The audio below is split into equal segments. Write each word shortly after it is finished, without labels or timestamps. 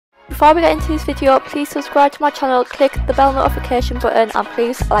Before we get into this video, please subscribe to my channel, click the bell notification button and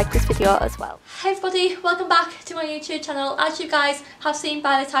please like this video as well. Hey everybody, welcome back to my YouTube channel. As you guys have seen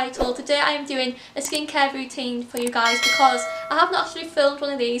by the title, today I am doing a skincare routine for you guys because I haven't actually filmed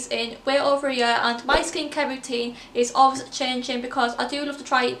one of these in way over a year, and my skincare routine is always changing because I do love to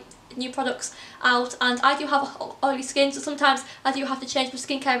try new products out, and I do have oily skin, so sometimes I do have to change my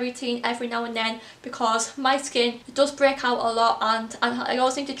skincare routine every now and then because my skin does break out a lot and I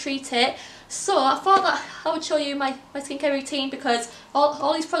always need to treat it. So I thought that I would show you my skincare routine because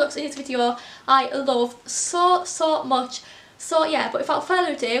all these products in this video I love so much. So yeah, but without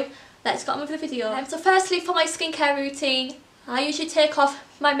further ado, let's get on with the video. So firstly, for my skincare routine, I usually take off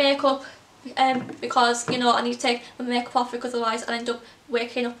my makeup because, you know, I need to take my makeup off because otherwise I'll end up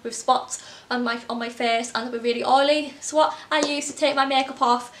waking up with spots on my face and it'll be really oily. So what I use to take my makeup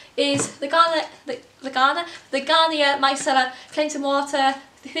off is the Garnier Micellar Cleansing Water.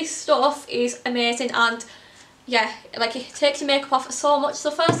 This stuff is amazing, and yeah, like, it takes your makeup off so much. So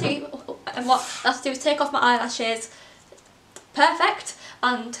firstly, what I have to do is take off my eyelashes. Perfect.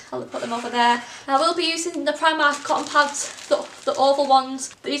 And I'll put them over there. I will be using the Primark cotton pads, the oval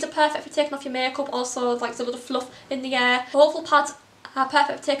ones. These are perfect for taking off your makeup, also like the little fluff in the air. The oval pads are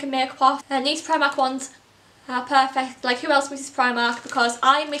perfect for taking makeup off, and these Primark ones are perfect. Like, who else misses Primark? Because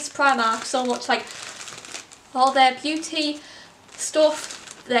I miss Primark so much, like all their beauty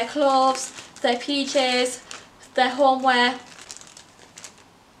stuff, their clothes, their PJs, their homeware.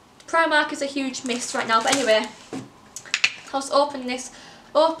 Primark is a huge miss right now, but anyway, I'll just open this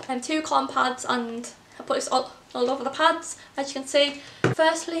up, and 2 cotton pads, and I put this all over the pads, as you can see.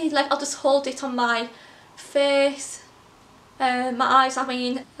 Firstly, like, I'll just hold it on my face, my eyes,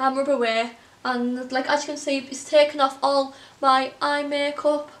 and rub away, and like, as you can see, it's taken off all my eye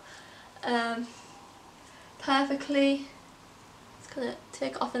makeup perfectly. It's gonna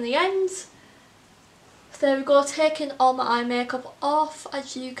take off in the ends. There we go, taking all my eye makeup off,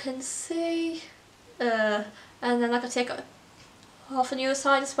 as you can see, and then like I take it off on the other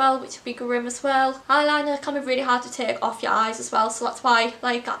side as well, which would be grim as well. Eyeliner can be really hard to take off your eyes as well, so that's why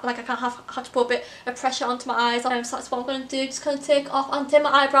like I can't have to put a bit of pressure onto my eyes. So that's what I'm going to do, just going to take off and take my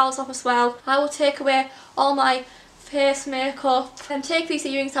eyebrows off as well. I will take away all my face makeup and take these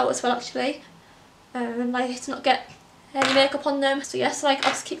earrings out as well, actually, like to not get any makeup on them. So yes, like,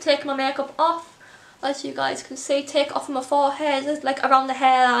 I'll just keep taking my makeup off, as you guys can see. Take off from my forehead, like around the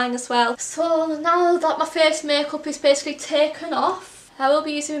hairline as well. So now that my face makeup is basically taken off, I will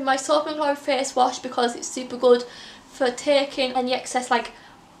be using my Soap and Glory face wash because it's super good for taking any excess like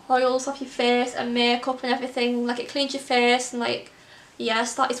oils off your face and makeup and everything. Like, it cleans your face, and like,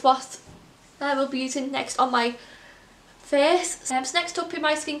 yes, that is what I will be using next on my face. So next up in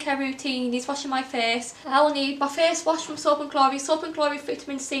my skincare routine is washing my face. I will need my face wash from Soap and Glory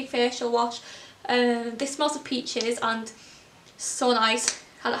Vitamin C facial wash. This smells of peaches and so nice.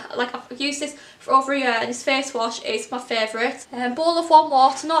 Like, I've used this for over a year, and this face wash is my favourite. Bowl of warm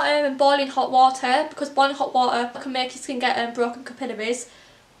water, not boiling hot water, because boiling hot water can make your skin get broken capillaries.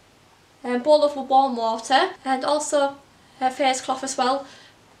 Bowl of warm water, and also a face cloth as well.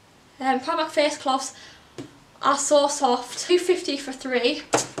 Primark face cloths are so soft. £2.50 for 3.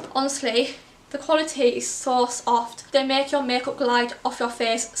 Honestly, the quality is so soft. They make your makeup glide off your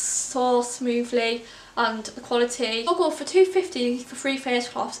face so smoothly, and the quality so good. For £2.50 for 3 face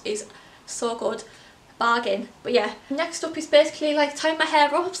cloths is so good. Bargain. But yeah, next up is basically like tying my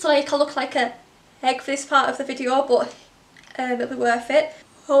hair up so like I look like a egg for this part of the video, but it'll be worth it.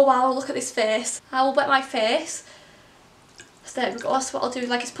 Oh wow, look at this face. I will wet my face. So there we go. So what I'll do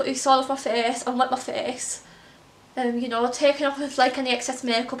like is put this all over my face and wet my face. You know, taking off with like any excess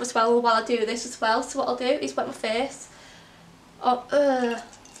makeup as well while I do this as well. So what I'll do is wet my face. Oh,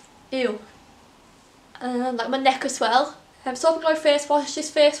 ew. And like my neck as well. Soap and Glory face wash.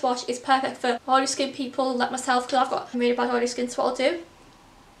 This face wash is perfect for oily skin people like myself, because I've got really bad oily skin. So what I'll do,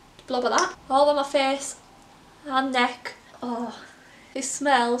 blob of that all on my face and neck. Oh, this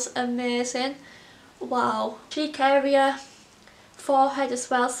smells amazing. Wow. Cheek area, forehead as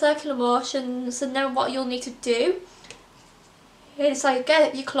well, circular motions. And then what you'll need to do is like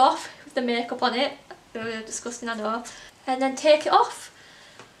get your cloth with the makeup on it. Disgusting, I know. And then take it off.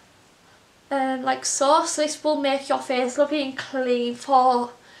 Like so. So this will make your face lovely and clean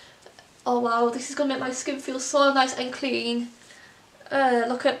for, oh wow, this is going to make my skin feel so nice and clean.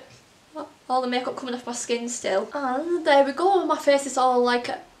 Look at all the makeup coming off my skin still. And there we go, my face is all like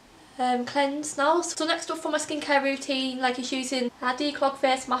cleansed now. So next up for my skincare routine, like, is using a declog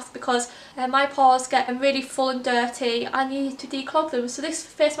face mask because my pores get really full and dirty. I need to declog them. So this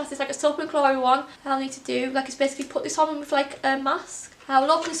face mask is like a Soap and Glory one. I'll need to do like is basically put this on with like a mask I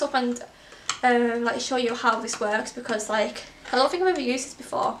will open this up and like show you how this works, because like I don't think I've ever used this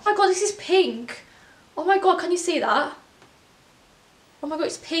before. Oh my god, this is pink. Oh my god, can you see that? Oh my god,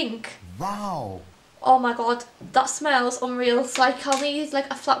 it's pink. Wow. Oh my god, that smells unreal. It's like I'll need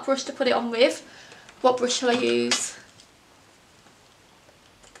like a flat brush to put it on with. What brush shall I use?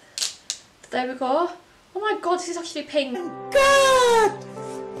 There we go. Oh my god, this is actually pink. God!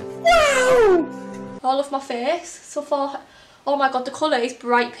 Wow! All of my face so far. Oh my god, the colour is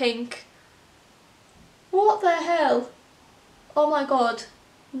bright pink. What the hell? Oh my god.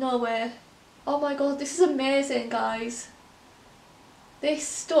 No way. Oh my god, this is amazing, guys. This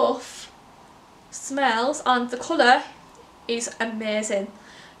stuff smells and the colour is amazing.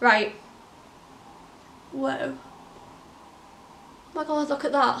 Right. Whoa. Oh my god, look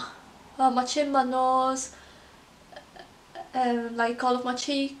at that. Oh, my chin, my nose, like all of my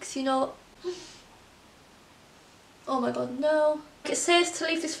cheeks, you know. Oh my god, no. It says to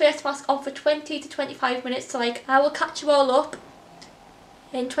leave this face mask on for 20 to 25 minutes, so like I will catch you all up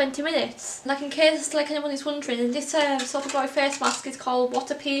in 20 minutes. Like in case like anyone is wondering, this Soft and Glory face mask is called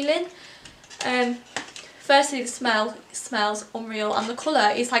water peeling. Firstly, the smell, it smells unreal, and the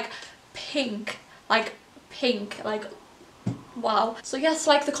colour is like pink, like wow. So yes,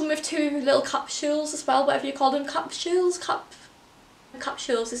 like they come with 2 little capsules as well, whatever you call them, capsules,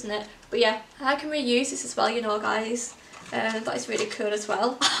 capsules, isn't it? But yeah, I can reuse this as well, you know, guys. That is really cool as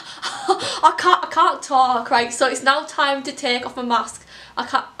well. I can't talk, right? So it's now time to take off my mask.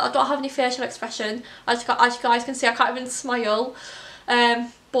 I don't have any facial expression. As you guys can see, I can't even smile.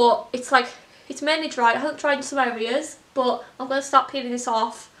 But it's like, it's mainly dry. It hasn't dried in some areas, but I'm going to start peeling this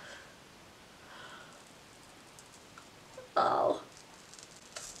off. Oh.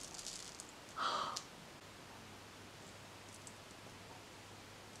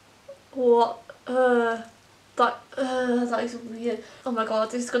 What? That is weird. Oh my god,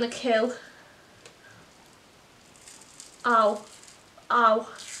 this is gonna kill. Ow. Ow.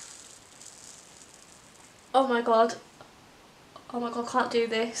 Oh my god. Oh my god, can't do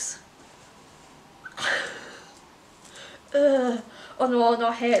this. Oh no,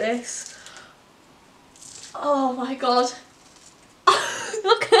 I hate this. Oh my god.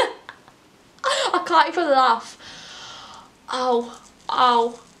 Look at, I can't even laugh. Ow.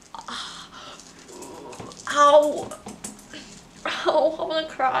 Ow. Ow. Ow, I'm gonna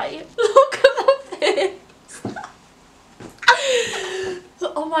cry. Look at my face.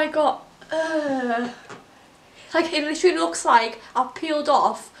 Oh my god. Like it literally looks like I've peeled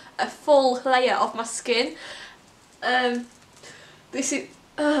off a full layer of my skin. This is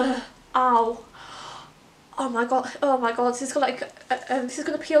ow. Oh my god, this is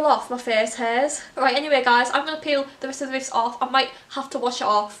gonna peel off my face hairs. Right, anyway guys, I'm gonna peel the rest of this off. I might have to wash it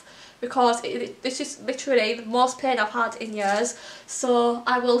off because this is literally the most pain I've had in years. So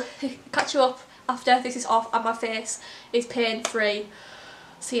I will catch you up after this is off and my face is pain free.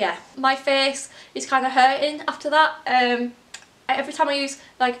 So yeah, my face is kind of hurting after that. Every time I use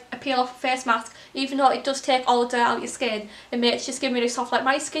like a peel off face mask, even though it does take all the dirt out of your skin, it makes your skin really soft. Like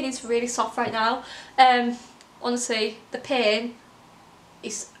my skin is really soft right now. Honestly, the pain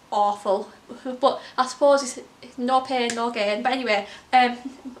is awful, but I suppose it's no pain, no gain. But anyway,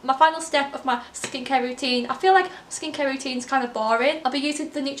 my final step of my skincare routine, I feel like my skincare routine is kind of boring. I'll be using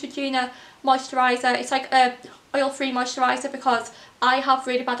the Neutrogena moisturiser. It's like a oil-free moisturiser because I have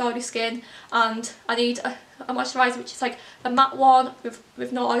really bad oily skin and I need a moisturiser which is like a matte one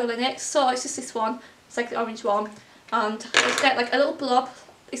with no oil in it. So it's just this one, it's like the orange one, and I just get like a little blob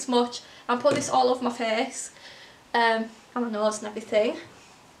this much and put this all over my face and my nose and everything.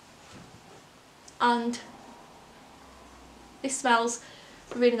 And this smells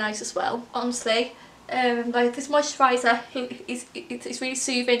really nice as well, honestly. Like this moisturiser, it's really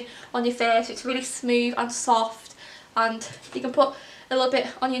soothing on your face. It's really smooth and soft, and you can put a little bit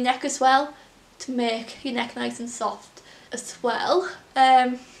on your neck as well to make your neck nice and soft as well.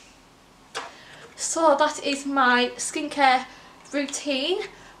 So that is my skincare routine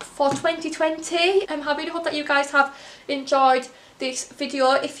for 2020. I really hope that you guys have enjoyed this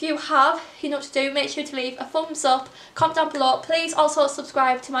video. If you have, you know what to do. Make sure to leave a thumbs up, comment down below. Please also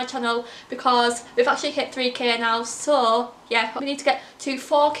subscribe to my channel because we've actually hit 3k now. So yeah, we need to get to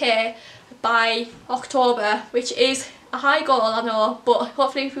 4k by October, which is a high goal, I know, but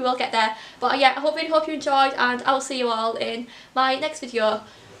hopefully we will get there. But yeah, I really hope you enjoyed, and I will see you all in my next video.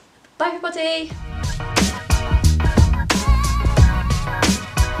 Bye everybody.